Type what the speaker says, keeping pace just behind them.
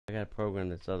I got to program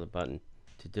this other button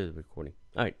to do the recording.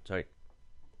 All right, sorry.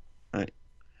 All right.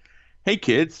 Hey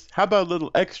kids, how about a little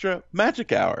extra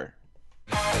magic hour?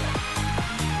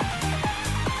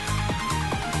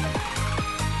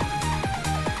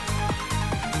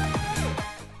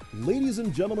 Ladies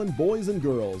and gentlemen, boys and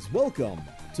girls, welcome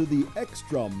to the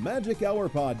Extra Magic Hour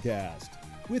podcast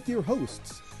with your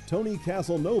hosts, Tony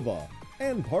Casanova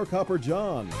and Parkhopper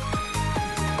John.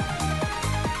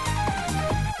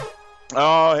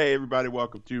 Oh, hey everybody,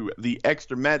 welcome to the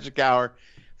Extra Magic Hour.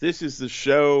 This is the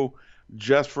show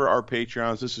just for our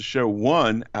Patreons. This is show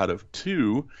 1 out of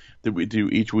 2 that we do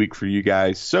each week for you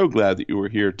guys. So glad that you were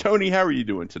here. Tony, how are you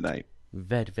doing tonight?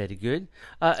 Very, very good.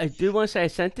 I do want to say I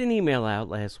sent an email out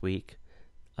last week.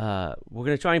 We're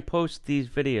going to try and post these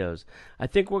videos. I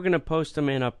think we're going to post them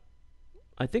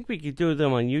I think we could do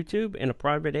them on YouTube in a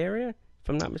private area, if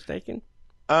I'm not mistaken.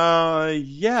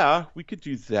 Yeah, we could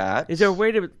do that. Is there a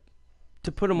way to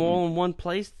put them all in one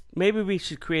place? Maybe we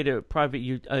should create a private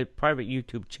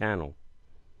YouTube channel.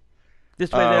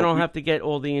 This way they don't have to get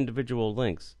all the individual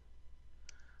links.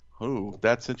 Oh,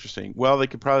 that's interesting. Well, they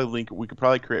could probably link. We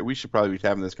should probably be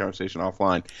having this conversation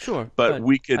offline. Sure, but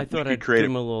we could. I thought we could I'd create give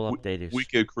them a little update. We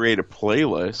could create a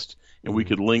playlist, and we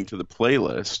could link to the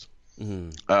playlist.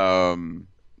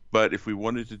 But if we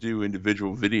wanted to do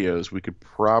individual videos, we could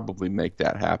probably make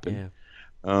that happen.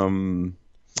 Yeah.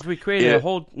 If we created a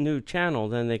whole new channel,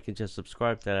 then they can just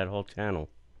subscribe to that whole channel.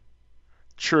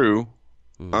 True.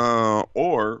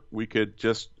 Or we could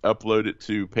just upload it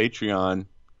to Patreon.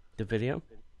 The video?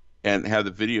 And have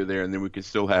the video there, and then we could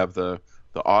still have the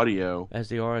audio. As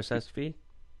the RSS feed?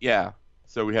 Yeah.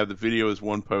 So we have the video as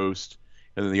one post,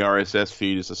 and then the RSS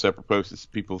feed is a separate post. It's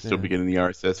people still be getting the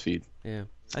RSS feed. Yeah.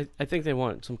 I think they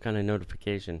want some kind of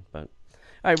notification. But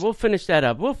all right, we'll finish that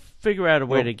up. We'll figure out a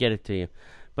way to get it to you.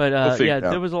 But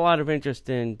there was a lot of interest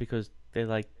in because they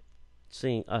like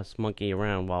seeing us monkey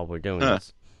around while we're doing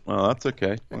this. Well, that's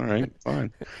okay. All right,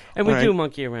 fine. And we do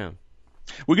monkey around.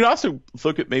 We could also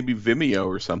look at maybe Vimeo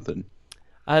or something.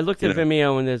 I looked at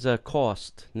Vimeo, and there's a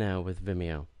cost now with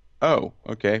Vimeo. Oh,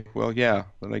 okay. Well, yeah.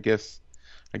 Then I guess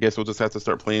we'll just have to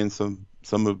start playing some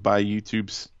of by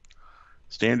YouTube's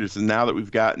standards. And now that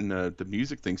we've gotten the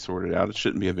music thing sorted out, it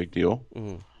shouldn't be a big deal.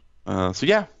 So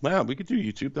yeah, well, we could do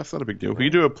YouTube. That's not a big deal. We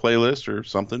could do a playlist or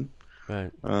something.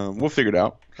 Right. We'll figure it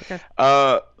out. Okay.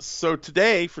 So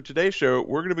for today's show,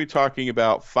 we're going to be talking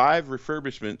about 5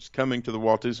 refurbishments coming to the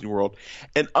Walt Disney World.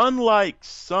 And unlike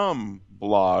some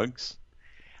blogs,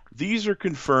 these are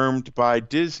confirmed by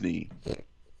Disney.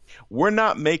 We're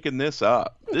not making this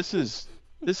up. This is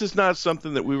not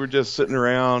something that we were just sitting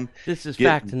around. This is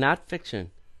fact, not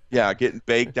fiction. Yeah, getting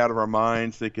baked out of our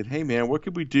minds, thinking, "Hey, man, what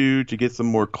could we do to get some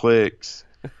more clicks?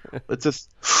 Let's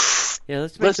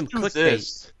make some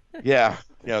clickbait." Yeah,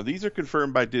 these are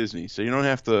confirmed by Disney, so you don't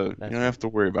have to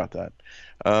worry about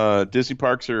that. Disney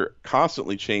parks are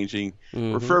constantly changing.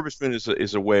 Refurbishment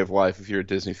is a way of life if you're a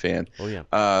Disney fan. Oh yeah.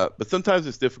 But sometimes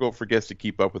it's difficult for guests to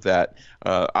keep up with that.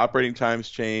 Operating times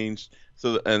change.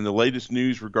 And the latest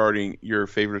news regarding your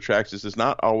favorite attractions is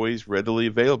not always readily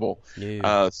available.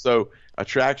 No. So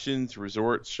attractions,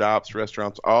 resorts, shops,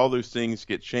 restaurants, all those things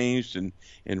get changed and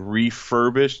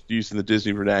refurbished using the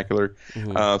Disney vernacular.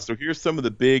 So here's some of the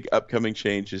big upcoming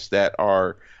changes that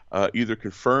are either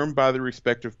confirmed by the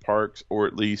respective parks or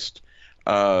at least,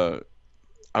 I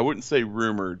wouldn't say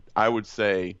rumored, I would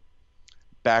say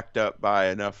backed up by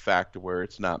enough fact to where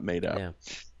it's not made up. Yeah.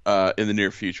 In the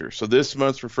near future. So this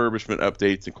month's refurbishment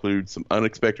updates include some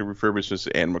unexpected refurbishments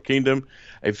at Animal Kingdom,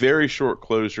 a very short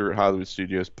closure at Hollywood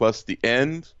Studios, plus the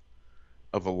end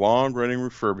of a long-running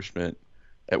refurbishment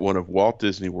at one of Walt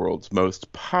Disney World's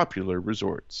most popular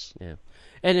resorts. Yeah.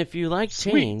 And if you like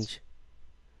change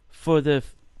for the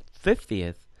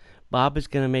 50th, Bob is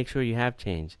going to make sure you have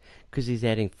change because he's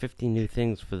adding 50 new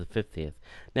things for the 50th.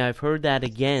 Now, I've heard that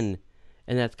again,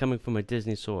 and that's coming from a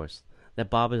Disney source. That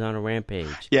Bob is on a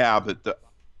rampage. Yeah, but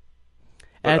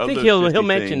I think he'll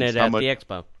mention it at the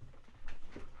expo.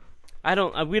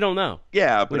 We don't know.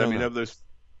 Yeah, but I mean, of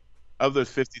those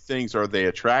 50 things, are they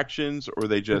attractions or are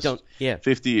they just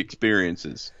 50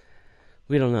 experiences?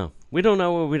 We don't know. We don't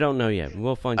know what we don't know yet.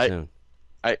 We'll find soon.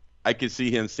 I could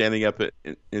see him standing up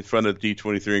in front of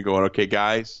D23 and going, "Okay,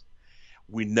 guys,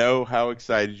 we know how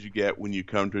excited you get when you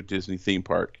come to a Disney theme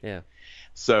park. Yeah.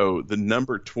 So the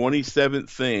number 27th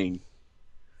thing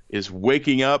is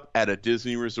waking up at a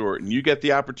Disney resort, and you get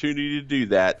the opportunity to do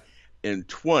that in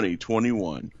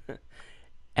 2021.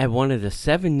 At one of the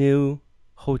 7 new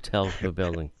hotels we're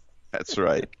building. That's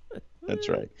right. That's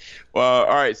right. Well,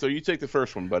 all right, so you take the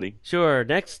first one, buddy. Sure.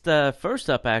 Next, first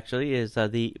up, actually, is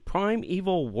the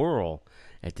Primeval Whirl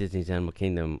at Disney's Animal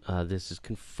Kingdom. This is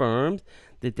confirmed.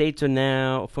 The dates are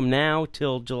now from now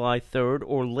till July 3rd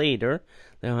or later.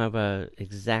 They don't have a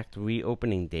exact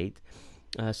reopening date.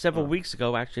 Several weeks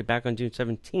ago, actually back on June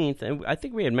 17th, and I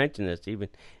think we had mentioned this even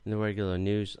in the regular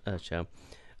news show,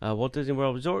 Walt Disney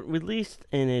World Resort released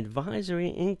an advisory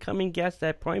incoming guests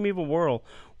that Primeval World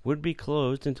would be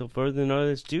closed until further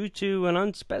notice due to an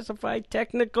unspecified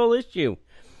technical issue.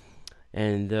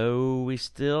 And though we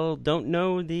still don't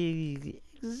know the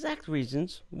exact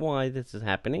reasons why this is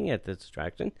happening at this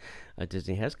attraction,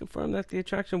 Disney has confirmed that the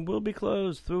attraction will be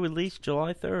closed through at least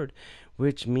July 3rd,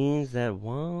 which means that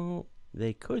while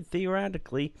they could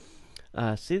theoretically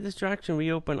see this attraction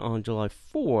reopen on July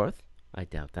 4th, I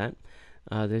doubt that.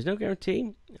 There's no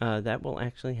guarantee that will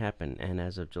actually happen, and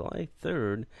as of July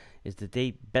 3rd is the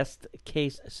date best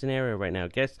case scenario right now.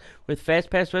 Guests with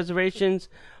Fast Pass reservations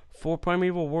for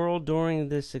Primeval World during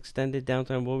this extended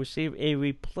downtime will receive a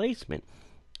replacement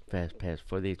Fast Pass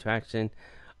for the attraction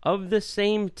of the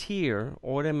same tier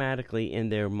automatically in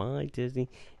their My Disney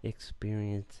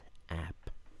Experience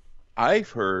app. I've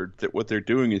heard that what they're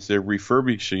doing is they're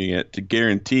refurbishing it to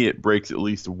guarantee it breaks at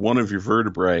least one of your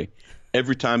vertebrae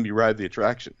every time you ride the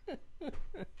attraction.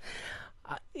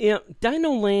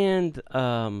 Dino Land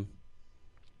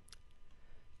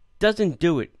doesn't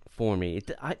do it for me.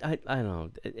 I don't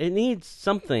know. It needs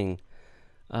something.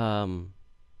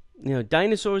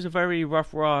 Dinosaur is a very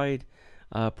rough ride.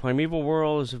 Primeval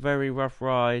World is a very rough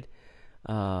ride.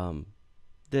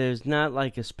 There's not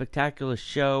like a spectacular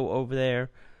show over there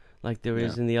like there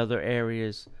is in the other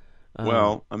areas.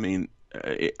 Well, I mean,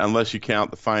 unless you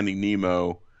count the Finding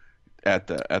Nemo at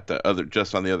the other,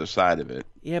 just on the other side of it.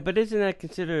 Yeah, but isn't that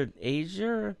considered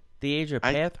Asia? The Asia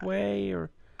Pathway, or?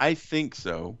 I think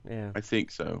so. Yeah, I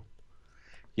think so.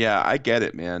 Yeah, I get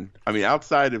it, man. I mean,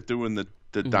 outside of doing the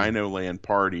Dino Land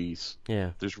parties,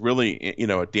 there's really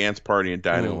a dance party in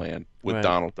Dino Land with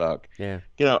Donald Duck. Yeah,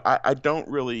 I don't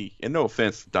really, and no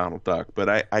offense to Donald Duck,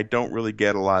 but I don't really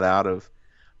get a lot out of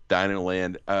Dino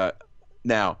Land.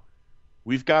 Now,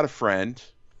 we've got a friend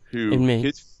who and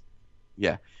me.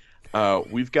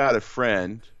 We've got a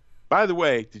friend. By the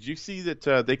way, did you see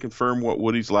that they confirmed what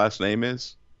Woody's last name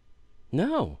is?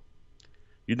 No.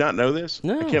 You not know this?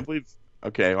 No. I can't believe.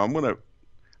 Okay, well, I'm gonna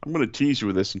tease you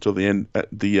with this until the end to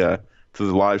the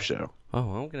live show. Oh,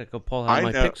 I'm gonna go pull out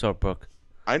my Pixar book.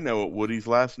 I know what Woody's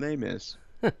last name is.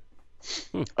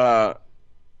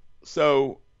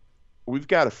 So we've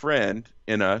got a friend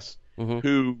in us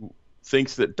who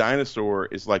thinks that Dinosaur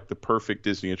is like the perfect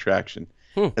Disney attraction.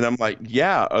 And I'm like,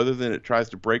 yeah, other than it tries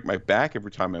to break my back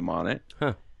every time I'm on it.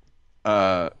 Huh.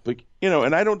 But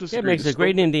and I don't disagree. It makes a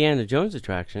great Indiana Jones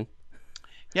attraction.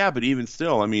 Yeah, but even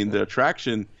still, I mean, the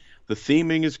attraction, the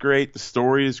theming is great, the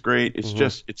story is great. It's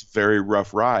just, it's a very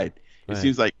rough ride. It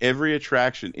seems like every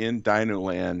attraction in Dino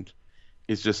Land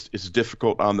is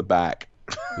difficult on the back,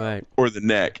 right, or the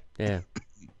neck. Yeah.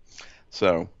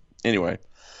 So anyway,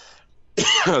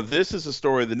 this is a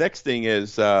story. The next thing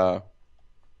is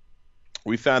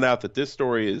we found out that this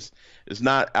story is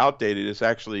not outdated. It's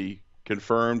actually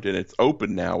confirmed and it's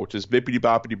open now, which is Bibbidi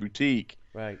Bobbidi Boutique.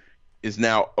 Right. Is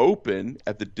now open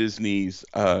at the Disney's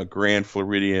Grand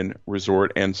Floridian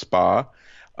Resort and Spa.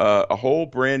 A whole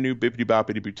brand new Bibbidi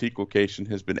Bobbidi Boutique location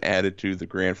has been added to the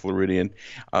Grand Floridian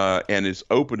and is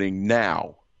opening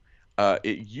now.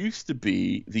 It used to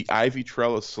be the Ivy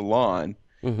Trellis Salon,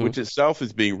 which itself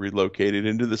is being relocated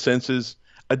into the Senses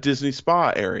a Disney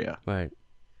Spa area. Right.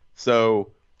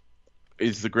 So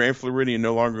is the Grand Floridian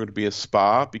no longer going to be a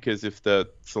spa? Because if the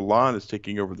salon is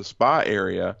taking over the spa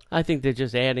area. I think they're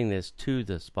just adding this to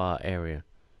the spa area.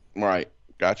 Right.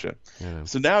 Gotcha. Yeah.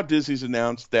 So now Disney's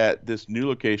announced that this new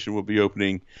location will be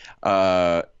opening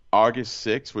August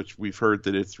 6th, which we've heard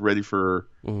that it's ready for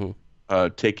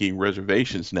taking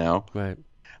reservations now. Right.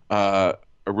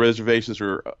 Reservations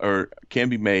can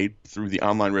be made through the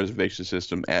online reservation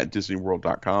system at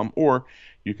DisneyWorld.com, or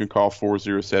you can call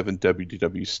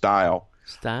 407-WDW-STYLE.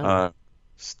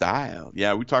 Style.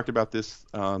 Yeah, we talked about this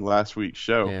on last week's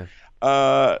show.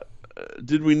 Yeah.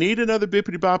 Did we need another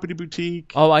Bibbidi Bobbidi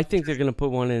Boutique? Oh, I think they're going to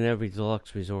put one in every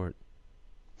deluxe resort.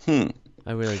 I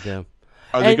really do.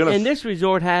 And this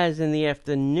resort has in the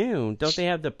afternoon, don't they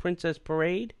have the Princess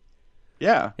Parade?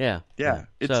 Yeah. Yeah.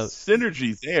 It's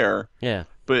synergy there. Yeah.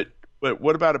 But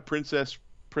what about a princess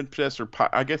or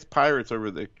I guess pirates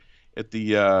over at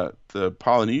the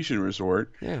Polynesian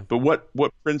resort? Yeah. But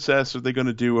what princess are they going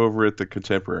to do over at the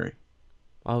Contemporary?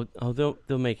 Oh, they'll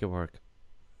make it work.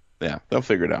 Yeah, they'll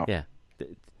figure it out. Yeah.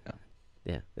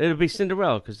 It'll be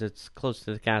Cinderella because it's close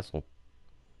to the castle.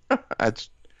 Well,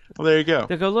 there you go.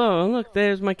 They go, look,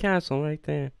 there's my castle right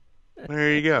there.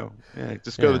 There you go. Yeah,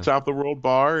 just go to Yeah. the top of the world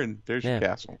bar, and there's your Yeah.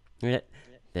 castle. Yeah.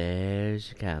 There's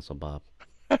your castle, Bob.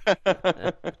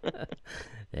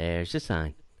 There's your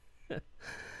sign.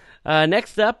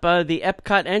 Next up, the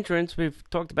Epcot entrance. We've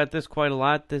talked about this quite a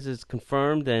lot. This is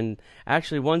confirmed, and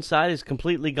actually one side is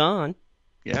completely gone,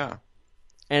 Yeah.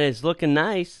 and it's looking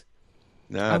nice.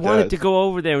 No, I it wanted to does. go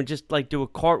over there and just like do a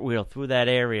cartwheel through that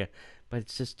area, but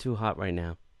it's just too hot right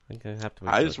now. I'm gonna have to.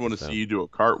 I just reschedule, want to so. see you do a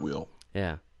cartwheel.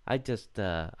 Yeah, I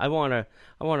wanna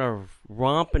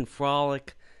romp and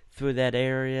frolic through that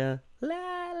area.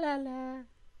 La la la.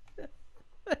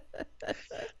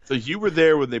 So you were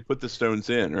there when they put the stones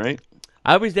in, right?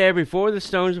 I was there before the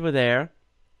Stones were there.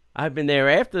 I've been there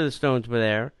after the Stones were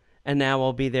there, and now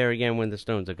I'll be there again when the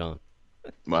Stones are gone.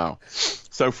 Wow.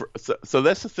 So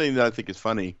that's the thing that I think is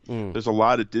funny. Mm. There's a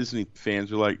lot of Disney fans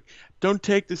who are like, "Don't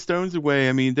take the stones away.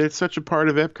 I mean, they're such a part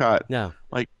of Epcot." No,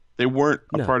 Like they weren't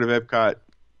a No. part of Epcot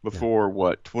before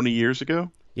what, 20 years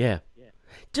ago? yeah.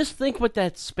 Just think what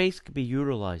that space could be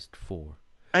utilized for.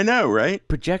 I know, right?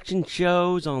 Projection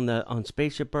shows on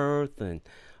Spaceship Earth, and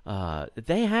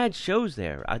they had shows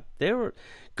there.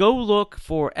 Go look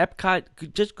for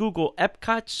Epcot. Just Google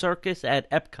Epcot Circus at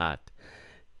Epcot,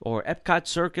 or Epcot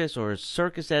Circus, or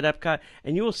Circus at Epcot,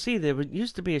 and you will see there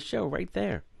used to be a show right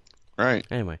there. Right.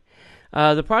 Anyway,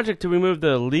 the project to remove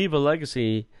the Leave a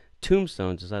Legacy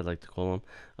tombstones, as I'd like to call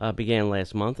them, began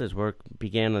last month as work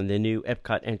began on the new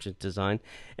Epcot entrance design.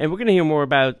 And we're going to hear more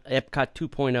about Epcot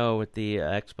 2.0 at the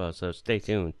expo, so stay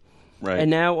tuned. Right. And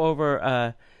now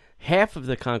over half of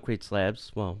the concrete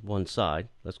slabs, well, one side,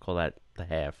 let's call that the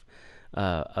half,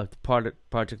 of the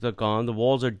project are gone. The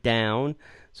walls are down,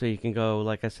 so you can go,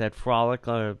 like I said, frolic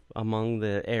among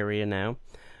the area now.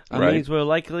 Right. Means we're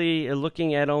likely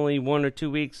looking at only 1 or 2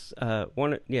 weeks,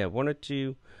 one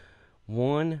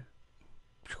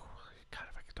God,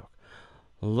 if I could talk.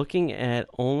 Looking at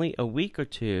only a week or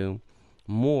two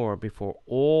more before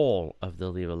all of the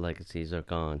Leave a Legacies are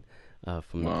gone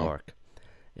from the Wow. park.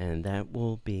 And that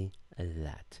will be a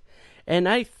lot. And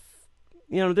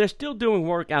they're still doing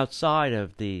work outside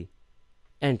of the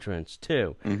entrance,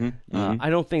 too. I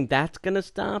don't think that's going to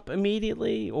stop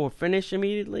immediately or finish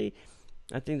immediately.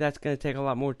 I think that's going to take a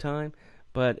lot more time.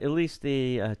 But at least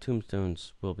the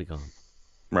tombstones will be gone.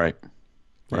 Right.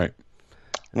 Right.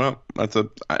 Well,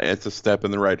 it's a step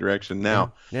in the right direction.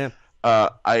 Now, Yeah.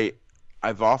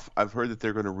 I've heard that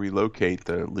they're going to relocate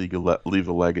the Leave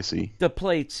a Legacy. The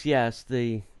plates, yes.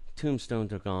 The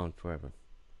tombstones are gone forever.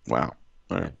 Wow.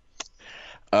 All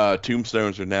right.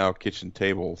 Tombstones are now kitchen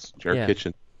tables or Yeah.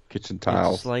 kitchen It's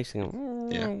tiles. slicing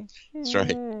them. Yeah, that's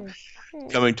right.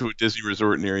 Coming to a Disney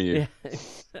resort near you.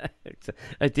 Yeah. It's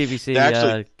a DVC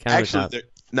Actually, countertop.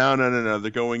 no.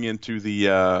 They're going into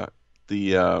the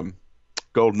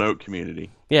Golden Oak community.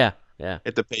 Yeah. You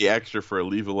have to pay extra for a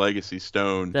Leave a Legacy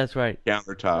stone That's right.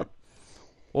 countertop.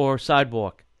 Or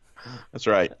sidewalk. That's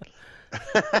right.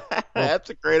 That's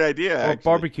a great idea. Or Actually.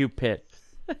 barbecue pit.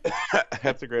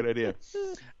 That's a great idea.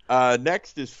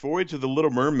 Next is Voyage of the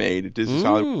Little Mermaid at Disney's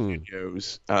Hollywood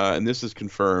Studios, and this is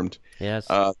confirmed. Yes.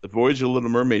 The Voyage of the Little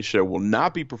Mermaid show will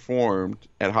not be performed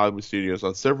at Hollywood Studios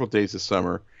on several days this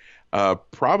summer,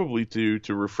 probably due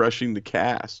to refreshing the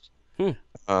cast.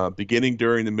 Beginning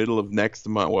during the middle of next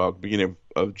month, well, beginning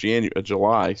of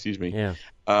July, excuse me. Yeah.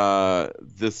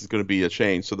 This is going to be a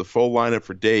change. So the full lineup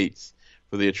for dates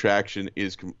for the attraction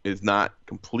is not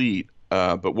complete.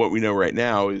 But what we know right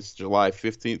now is July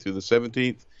 15th through the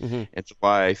 17th and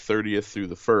July 30th through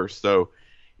the 1st. So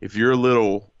if your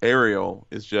little Ariel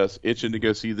is just itching to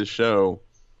go see the show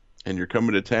and you're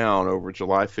coming to town over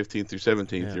July 15th through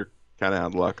 17th, you're kind of out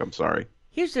of luck. I'm sorry.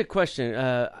 Here's the question.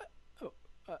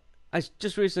 I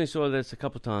just recently saw this a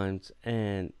couple times,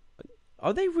 and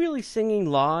are they really singing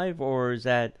live, or is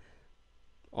that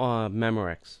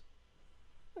Memorex?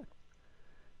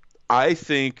 I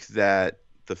think that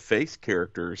the face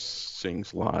character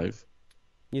sings live.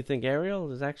 You think Ariel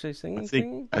is actually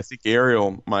singing? I think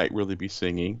Ariel might really be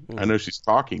singing. I know she's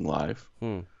talking live.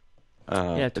 Yeah,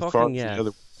 as far talking, as the yeah.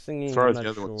 other- Singing, as far I'm as the not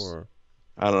other ones- sure.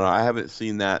 I don't know. I haven't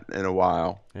seen that in a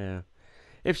while. Yeah.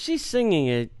 If she's singing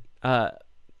it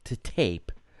to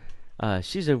tape,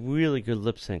 she's a really good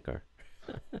lip syncer.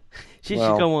 She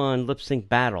should go on Lip Sync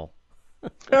Battle.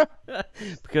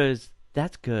 Because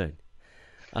that's good.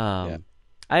 I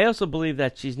also believe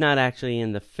that she's not actually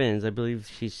in the fins. I believe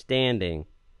she's standing.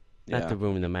 Not to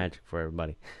ruin the magic for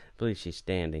everybody. I believe she's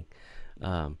standing.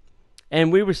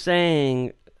 And we were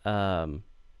saying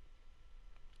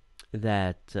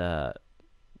that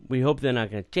we hope they're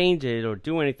not going to change it or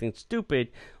do anything stupid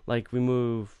like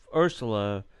remove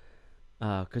Ursula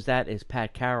because that is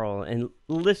Pat Carroll, and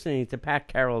listening to Pat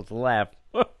Carroll's laugh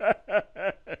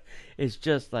is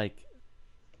just like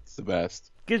It's the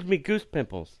best. gives me goose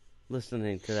pimples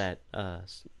listening to that.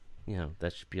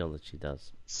 That spiel that she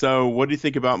does. So, what do you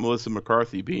think about Melissa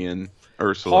McCarthy being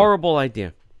Ursula? Horrible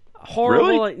idea. Horrible.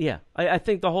 Really? Yeah, I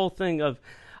think the whole thing of,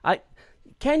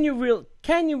 can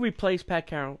you replace Pat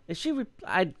Carroll? Is she?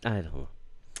 I don't know.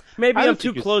 Maybe I I'm don't too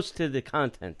think it's- close to the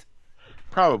content.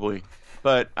 Probably,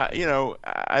 but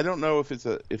I don't know if it's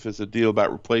a deal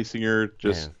about replacing her.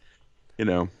 Just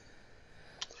Can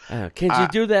you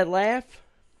do that laugh?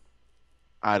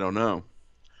 I don't know.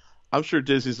 I'm sure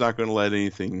Disney's not going to let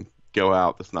anything go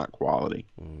out that's not quality.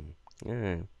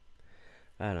 Yeah.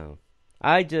 I don't know.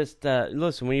 I just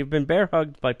listen. When you've been bear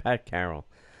hugged by Pat Carroll,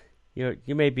 you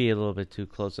may be a little bit too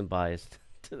close and biased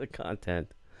to the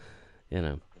content.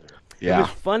 It Yeah. was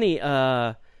funny.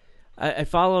 I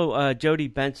follow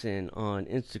Jodie Benson on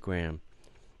Instagram,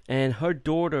 and her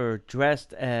daughter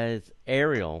dressed as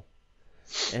Ariel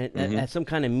at some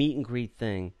kind of meet and greet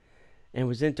thing, and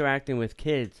was interacting with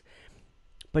kids.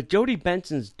 But Jodie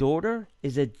Benson's daughter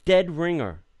is a dead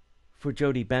ringer for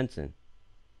Jodie Benson.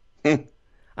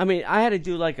 I mean, I had to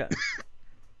do like a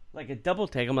double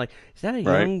take. I'm like, is that a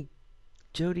Right. young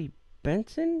Jodie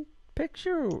Benson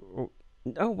picture?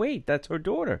 Oh wait, that's her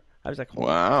daughter. I was like, holy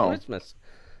Wow. Christmas,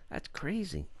 that's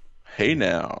crazy. Hey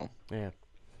now. Yeah.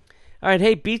 All right.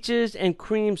 Hey, Beaches and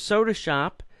Cream Soda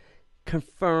Shop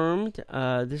confirmed.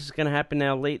 This is going to happen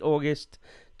now, late August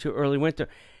to early winter.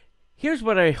 Here's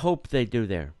what I hope they do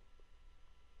there.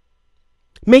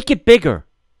 Make it bigger.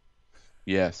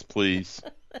 Yes, please.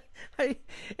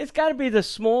 It's got to be the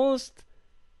smallest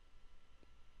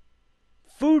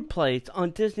food plates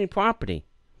on Disney property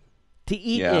to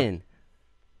eat Yeah. in,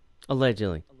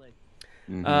 allegedly.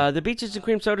 The Beaches and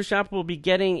Cream Soda Shop will be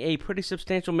getting a pretty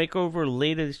substantial makeover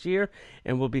later this year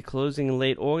and will be closing in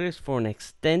late August for an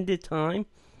extended time.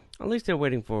 At least they're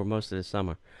waiting for most of the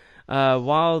summer.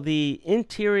 While the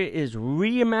interior is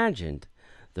reimagined,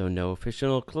 though no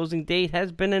official closing date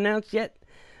has been announced yet,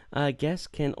 guests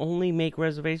can only make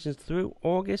reservations through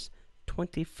August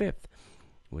 25th,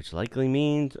 which likely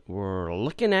means we're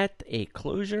looking at a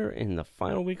closure in the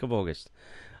final week of August.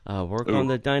 Work on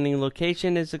the dining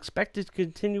location is expected to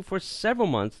continue for several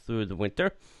months through the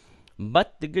winter,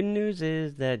 but the good news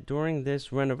is that during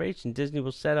this renovation, Disney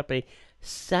will set up a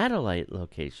satellite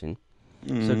location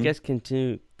so guests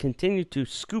continue to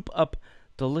scoop up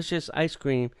delicious ice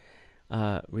cream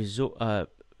at the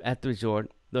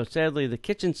resort, though sadly the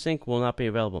kitchen sink will not be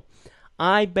available.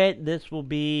 I bet this will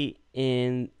be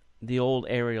in the old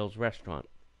Ariel's restaurant.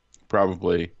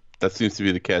 Probably. That seems to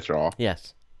be the catch-all.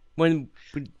 Yes. When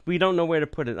we don't know where to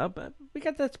put it. We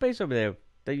got that space over there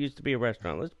that used to be a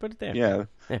restaurant. Let's put it there. Yeah.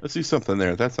 Let's do something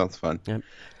there. That sounds fun. Yep.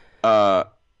 I'm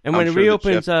And when it sure the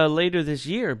reopens chef- later this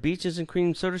year, Beaches and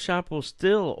Cream Soda Shop will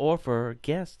still offer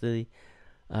guests the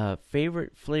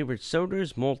favorite flavored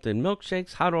sodas, malted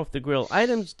milkshakes, hot off the grill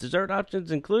items, dessert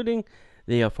options, including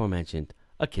the aforementioned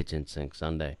a kitchen sink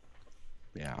sundae.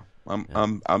 Yeah.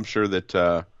 I'm sure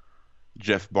that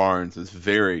Jeff Barnes is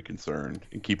very concerned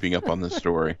in keeping up on this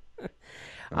story.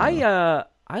 I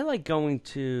like going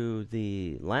to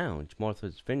the lounge,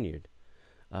 Martha's Vineyard.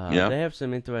 Yeah. They have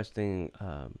some interesting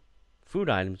food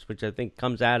items, which I think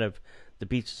comes out of the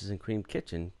Beaches and Cream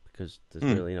kitchen because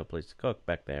there's really no place to cook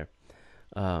back there.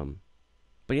 But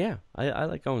yeah, I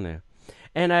like going there.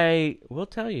 And I will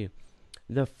tell you,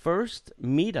 the first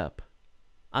meetup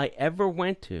I ever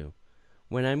went to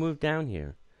when I moved down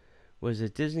here was a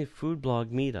Disney food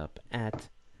blog meetup at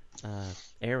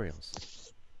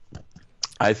Ariel's.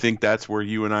 I think that's where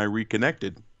you and I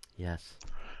reconnected. Yes.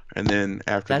 And then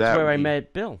after That's that, where I we-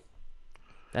 met Bill.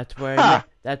 That's where Ha!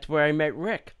 that's where I met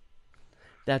Rick.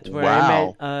 That's where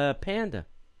Wow. I met Panda.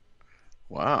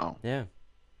 Wow. Yeah.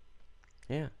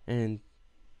 Yeah. And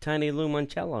Tiny Lou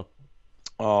Moncello.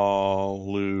 Oh,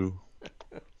 Lou.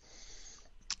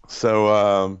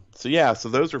 So so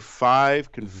those are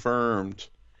 5 confirmed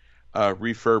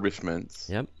refurbishments.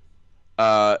 Yep.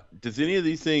 Does any of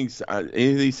these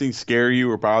things scare you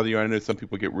or bother you? I know some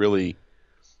people get really,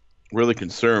 really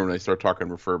concerned when they start talking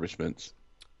refurbishments.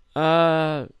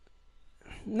 No,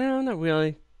 not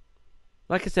really.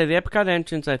 Like I said, the Epcot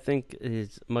entrance I think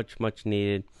is much, much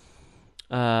needed.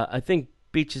 I think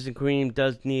Beaches and Cream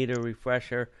does need a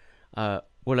refresher.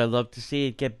 Would I love to see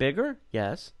it get bigger?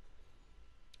 Yes.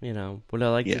 Would I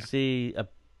like Yeah. to see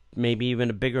maybe even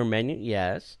a bigger menu?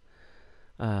 Yes.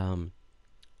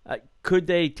 Could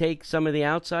they take some of the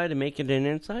outside and make it an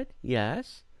inside?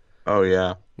 Yes. Oh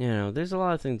yeah. There's a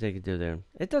lot of things they could do there.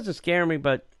 It doesn't scare me,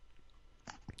 but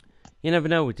you never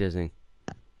know with Disney.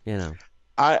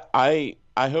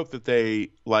 I hope that they,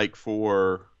 like,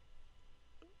 for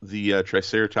the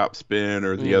Triceratops spin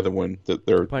or the other one that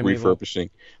they're Primeval. refurbishing,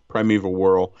 Primeval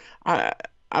Whirl.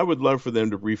 I would love for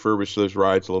them to refurbish those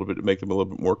rides a little bit to make them a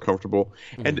little bit more comfortable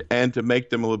and to make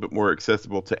them a little bit more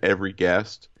accessible to every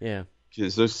guest. Yeah.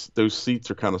 Because those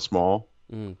seats are kind of small.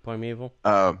 Primeval.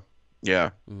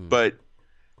 Yeah, but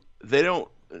they don't.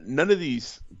 None of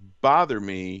these bother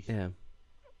me. Yeah.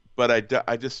 But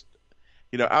I just,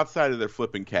 outside of their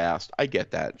flipping cast, I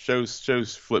get that.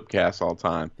 Shows flip cast all the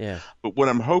time. Yeah. But what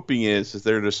I'm hoping is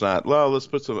they're just not, well, let's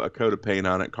put a coat of paint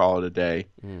on it, call it a day.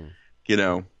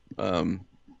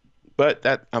 But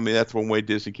that's one way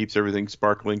Disney keeps everything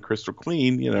sparkling, crystal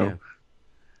clean, Yeah.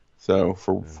 So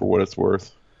for what it's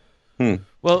worth.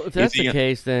 Well, if that's the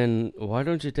case, then why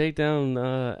don't you take down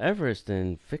Everest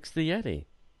and fix the Yeti?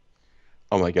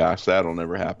 Oh my gosh, that'll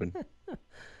never happen.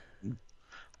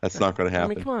 That's not going to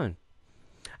happen. I mean, come on.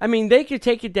 I mean, they could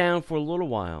take it down for a little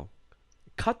while,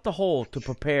 cut the hole to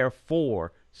prepare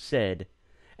for said,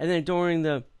 and then during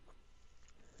the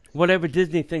whatever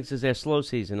Disney thinks is their slow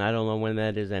season, I don't know when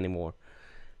that is anymore.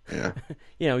 Yeah.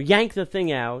 Yank the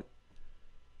thing out,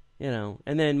 and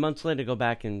then months later go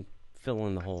back and fill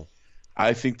in the hole.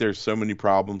 I think there's so many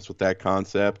problems with that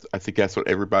concept. I think that's what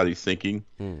everybody's thinking.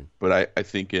 But I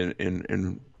think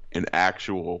in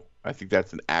actual, I think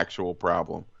that's an actual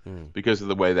problem because of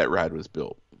the way that ride was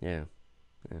built. Yeah.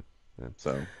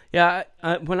 So. Yeah,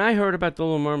 when I heard about The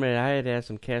Little Mermaid, I had asked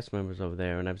some cast members over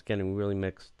there, and I was getting really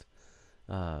mixed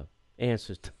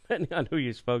answers depending on who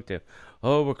you spoke to.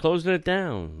 Oh, we're closing it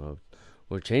down.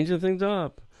 We're changing things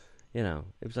up. It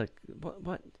was like,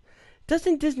 what?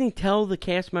 Doesn't Disney tell the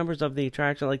cast members of the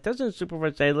attraction, like, doesn't the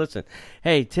supervisor say, listen,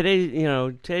 hey, today,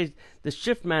 the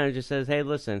shift manager says, hey,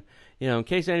 listen, in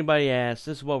case anybody asks,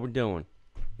 this is what we're doing,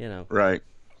 Right.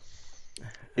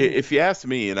 If you ask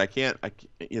me, and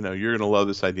you're going to love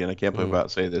this idea, and I can't believe about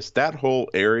to say this, that whole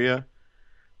area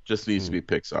just needs to be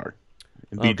Pixar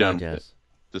and be done with it.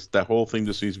 Just that whole thing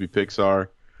just needs to be Pixar.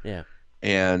 Yeah.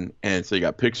 And so you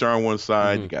got Pixar on one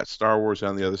side, you got Star Wars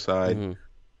on the other side.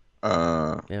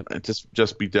 And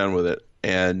just be done with it.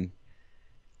 And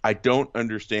I don't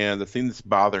understand the thing that's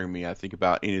bothering me. I think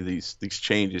about any of these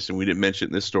changes, and we didn't mention it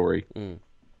in this story,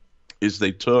 is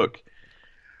they took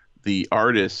the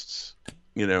artists,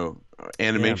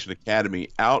 Animation Academy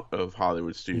out of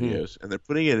Hollywood Studios, and they're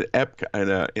putting it at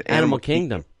Epcot, in Animal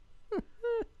Kingdom.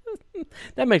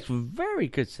 That makes very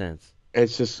good sense.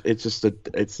 It's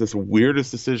the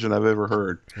weirdest decision I've ever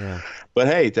heard. Yeah. But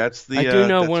hey, that's the. I do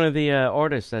know one of the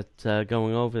artists that's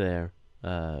going over there.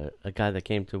 A guy that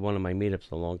came to one of my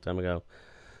meetups a long time ago.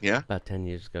 Yeah. About 10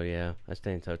 years ago. Yeah, I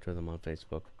stay in touch with him on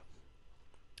Facebook.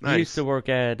 Nice. He used to work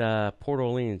at Port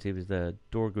Orleans. He was the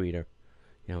door greeter.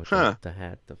 With the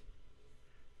hat.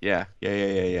 Yeah.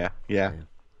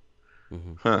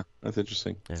 Mm-hmm. That's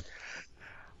interesting. Yeah.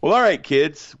 Well, all right,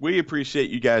 kids. We appreciate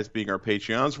you guys being our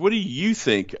Patreons. What do you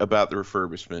think about the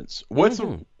refurbishments?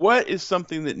 What is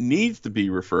something that needs to be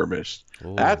refurbished?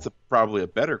 Ooh. That's probably a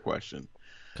better question.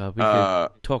 God, we could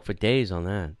talk for days on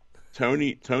that.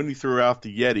 Tony threw out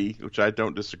the Yeti, which I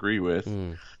don't disagree with.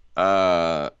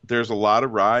 There's a lot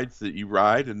of rides that you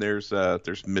ride, and there's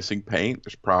missing paint.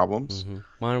 There's problems.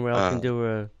 Monorail can do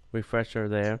a refresher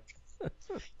there.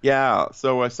 Yeah.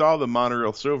 So I saw the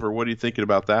Monorail Silver. What are you thinking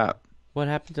about that? What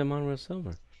happened to Monorail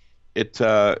Silver? Did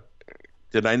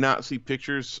I not see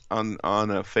pictures on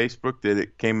Facebook that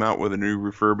it came out with a new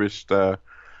refurbished,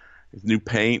 new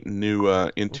paint and new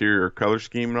interior color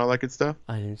scheme and all that good stuff?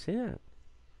 I didn't see that.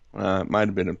 It might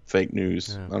have been a fake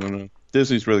news. I don't know.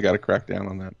 Disney's really got to crack down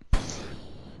on that.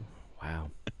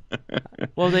 Wow.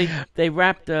 Well, they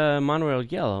wrapped Monorail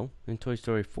yellow in Toy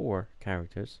Story 4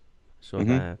 characters. So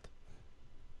that.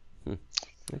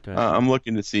 I'm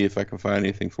looking to see if I can find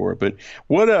anything for it. But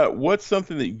what's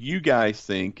something that you guys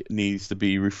think needs to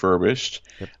be refurbished?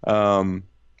 Yep.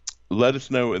 Let us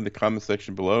know in the comment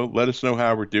section below. Let us know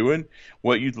how we're doing,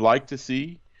 what you'd like to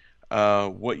see,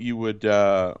 what you would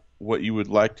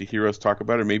like to hear us talk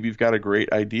about, or maybe you've got a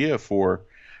great idea for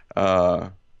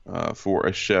a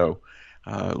show.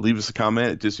 Leave us a comment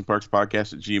at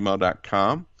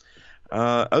DisneyParksPodcast@gmail.com.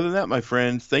 Other than that, my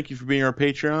friends, thank you for being our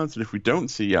Patreons. And if we don't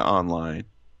see you online,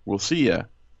 we'll see you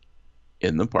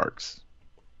in the parks.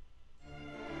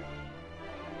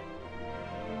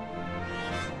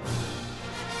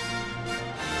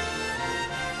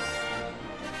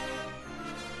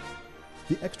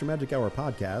 The Extra Magic Hour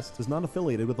podcast is not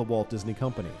affiliated with the Walt Disney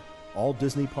Company. All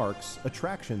Disney parks,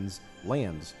 attractions,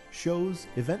 lands, shows,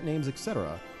 event names,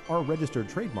 etc. are registered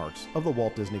trademarks of the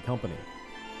Walt Disney Company.